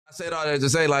I said all that to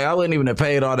say, like, I wouldn't even have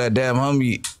paid all that damn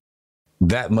homie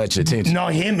that much attention. No,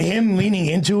 him leaning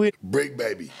into it. Bricc,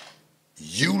 baby,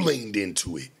 you leaned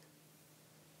into it.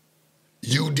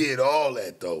 You did all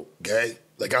that, though, okay?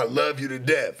 Like, I love you to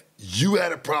death. You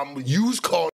had a problem with, you was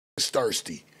calling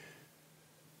thirsty.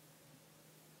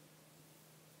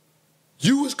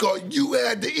 You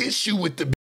had the issue with the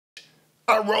bitch.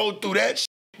 I rolled through that shit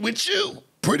with you,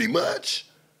 pretty much.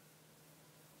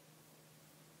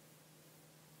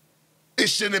 It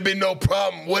shouldn't have been no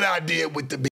problem what I did with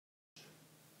the bitch.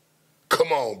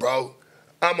 Come on, bro.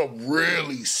 I'ma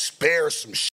really spare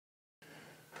some shit.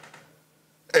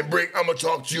 And Bricc, I'm gonna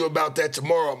talk to you about that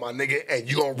tomorrow, my nigga, and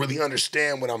you gonna really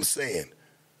understand what I'm saying.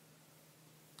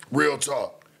 Real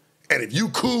talk. And if you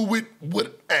cool with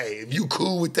if you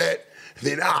cool with that,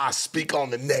 then I'll speak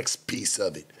on the next piece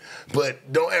of it.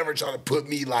 But don't ever try to put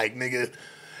me like, nigga,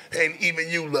 and even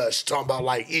you, Lush, talking about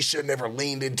like, Isha never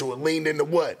leaned into it. Leaned into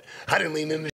what? I didn't lean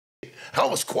into shit. I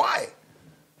was quiet.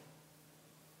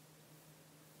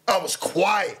 I was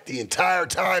quiet the entire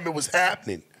time it was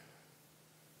happening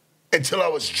until I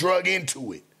was drug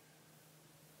into it.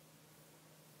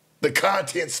 The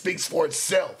content speaks for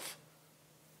itself.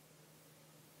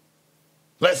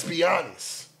 Let's be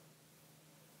honest.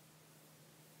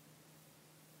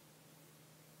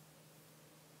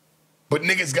 But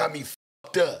niggas got me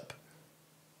fucked up.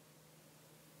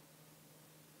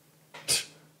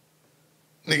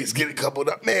 Niggas get a couple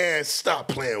of, man, stop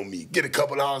playing with me. Get a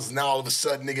couple dollars, and now all of a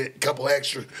sudden, nigga, a couple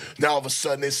extra. Now all of a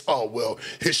sudden it's, oh, well,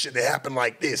 it should have happened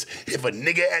like this. If a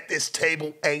nigga at this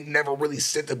table ain't never really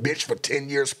sent a bitch for 10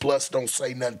 years plus, don't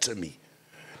say nothing to me.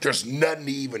 There's nothing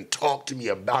to even talk to me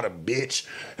about a bitch.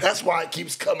 That's why it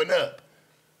keeps coming up.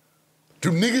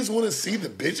 Do niggas want to see the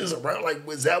bitches around? Like,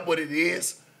 is that what it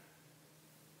is?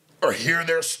 Or hear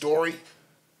their story?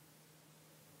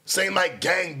 Same like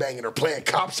gangbanging or playing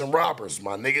cops and robbers,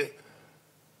 my nigga.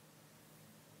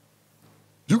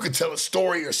 You could tell a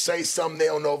story or say something, they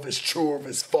don't know if it's true or if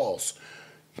it's false.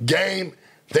 Game,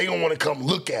 they don't want to come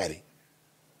look at it.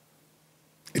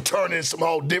 It turned into some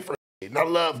whole different shit. And I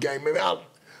love game, man.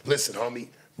 Listen, homie,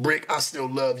 Bricc, I still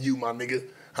love you, my nigga.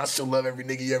 I still love every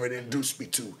nigga you ever introduced me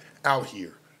to out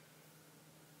here.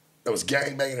 That was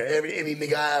gangbanging or any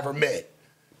nigga I ever met.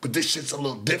 But this shit's a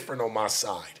little different on my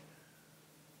side.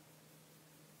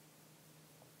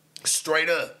 Straight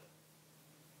up.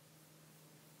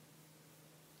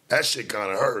 That shit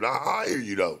kind of hurt. I hear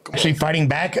you, though. Come Actually on. fighting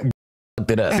back,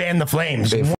 fan the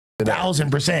flames,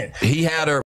 1,000%. He had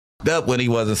her up when he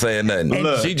wasn't saying nothing.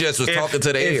 Look, she just was talking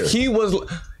to the air.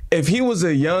 If he was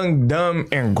a young, dumb,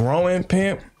 and growing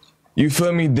pimp, you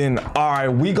feel me? Then, all right,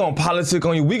 we gonna politic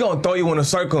on you. We gonna throw you in a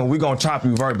circle and we gonna chop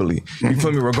you verbally. You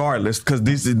feel me? Regardless, because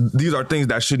these are things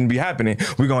that shouldn't be happening.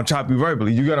 We gonna chop you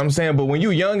verbally. You get what I'm saying? But when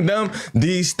you young, dumb,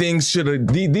 these things should have,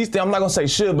 these things, I'm not gonna say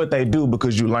should, but they do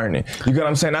because you learning. You get what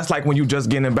I'm saying? That's like when you just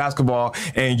getting in basketball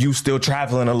and you still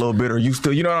traveling a little bit, or you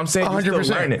still, you know what I'm saying? 100%. You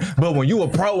still learning. But when you a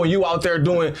pro, when you out there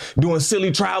doing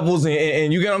silly travels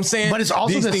and you get what I'm saying? But it's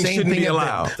also these the thing same shouldn't thing. be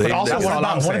allowed. But also,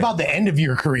 what about the end of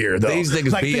your career, though? These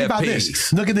niggas like, think about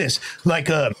this. Look at this. Like,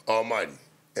 Almighty.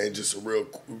 And just a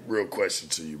real question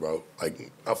to you, bro.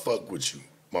 Like, I fuck with you,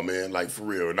 my man. Like, for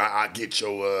real. And I get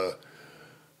your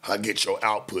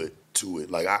output to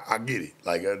it. Like, I get it.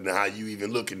 Like, how you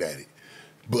even looking at it.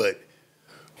 But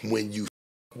when you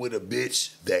with a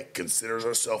bitch that considers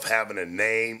herself having a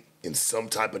name in some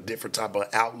type of different type of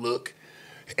outlook,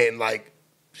 and like,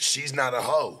 she's not a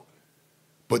hoe,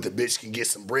 but the bitch can get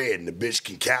some bread and the bitch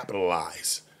can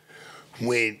capitalize.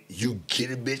 When you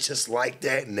get a bitch just like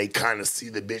that and they kind of see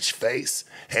the bitch face,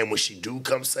 and when she do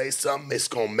come say something, it's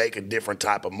gonna make a different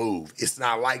type of move. It's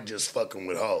not like just fucking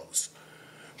with hoes.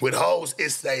 With hoes, it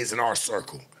stays in our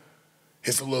circle.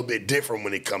 It's a little bit different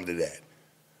when it comes to that.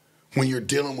 When you're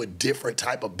dealing with different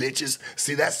type of bitches,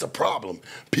 see, that's the problem.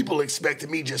 People expected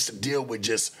me just to deal with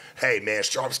just, hey, man,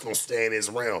 Sharp's gonna stay in his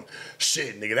realm.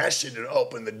 Shit, nigga, that shit done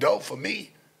opened the door for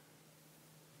me.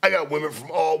 I got women from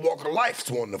all walk of life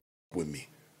wanting to with me.